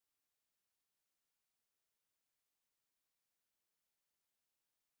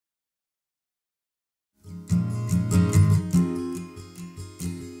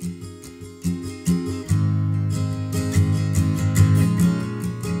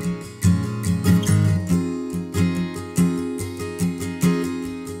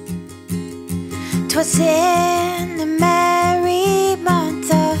'Twas in the merry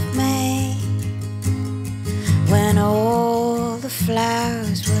month of May, when all the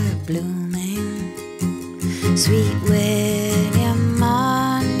flowers were blooming. Sweet William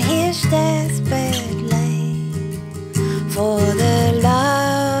on his deathbed lay, for the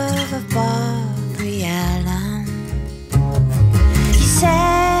love of Barbary Allen. He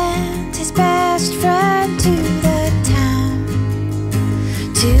sent his best friend to the town,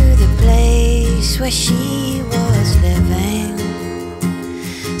 to the place where she was living.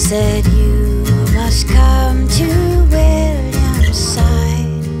 Said, you must come to William's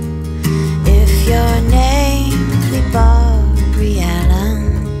side, if your name be Barbary Allen.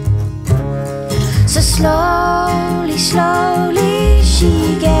 So slowly, slowly she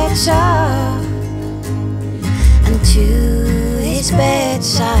gets up, and to his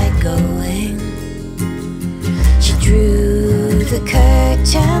bedside going, she drew the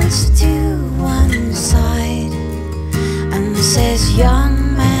curtains to one side and says, young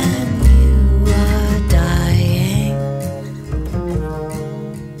man, you are dying.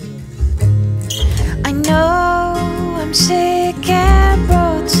 I know I'm sick and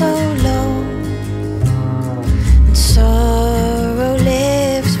brought so low, and sorrow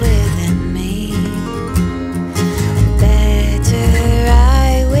lives within me, and better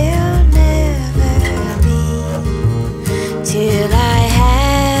I will never be till I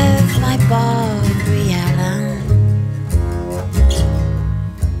have my Barbary Allen.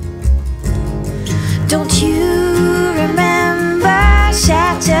 Don't you remember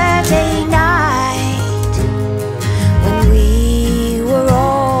Saturday night, when we were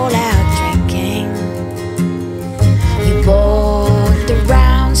all out drinking? You bought the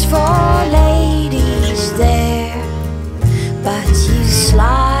rounds for ladies there, but you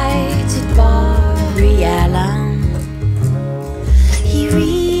slighted Barbary Allen. He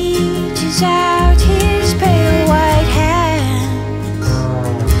reaches out his pale white hands,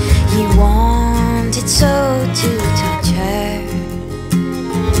 he wanted so to touch her.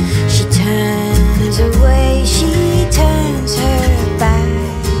 She turns away, she turns her back,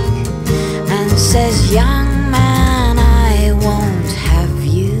 and says, young man, I won't have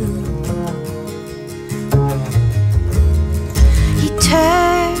you. He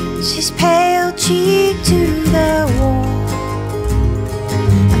turns his pale cheek to the wall,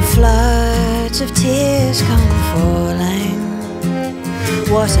 and floods of tears come falling.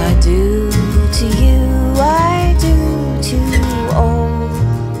 What I do to you, I do to all,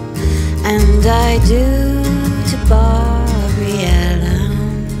 and I do to Barbary Allen.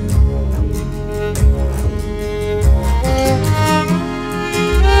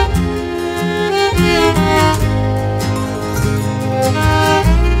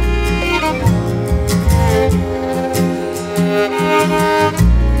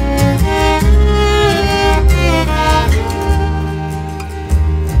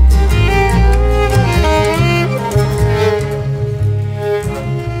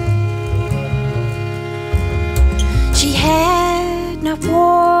 She had not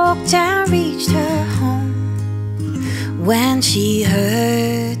walked and reached her home, when she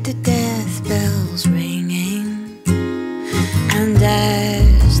heard the death bells ringing, and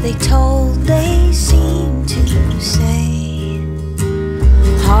as they told, they seemed to say,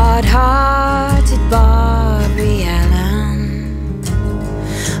 hard-hearted Barbary Allen.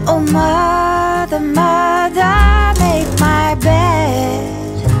 Oh mother, mother, make my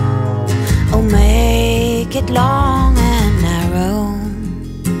bed, oh make it long and narrow.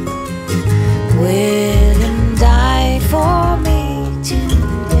 William died for me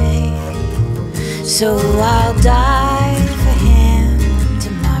today, so I'll die for him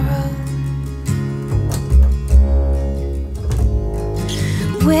tomorrow.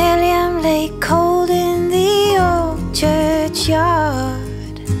 William lay cold in the old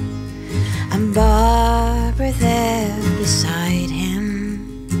churchyard, and Barbara there beside him,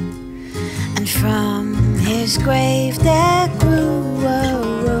 and from his grave there grew a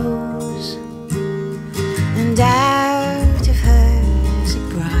rose, and out of hers a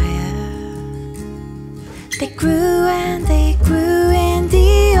briar. They grew and they grew in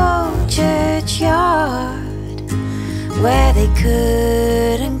the old churchyard, where they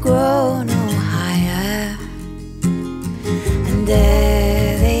couldn't grow no higher, and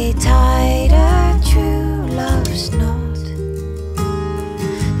there they tied a true love's knot,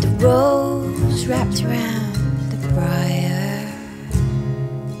 the rose wrapped round the briar.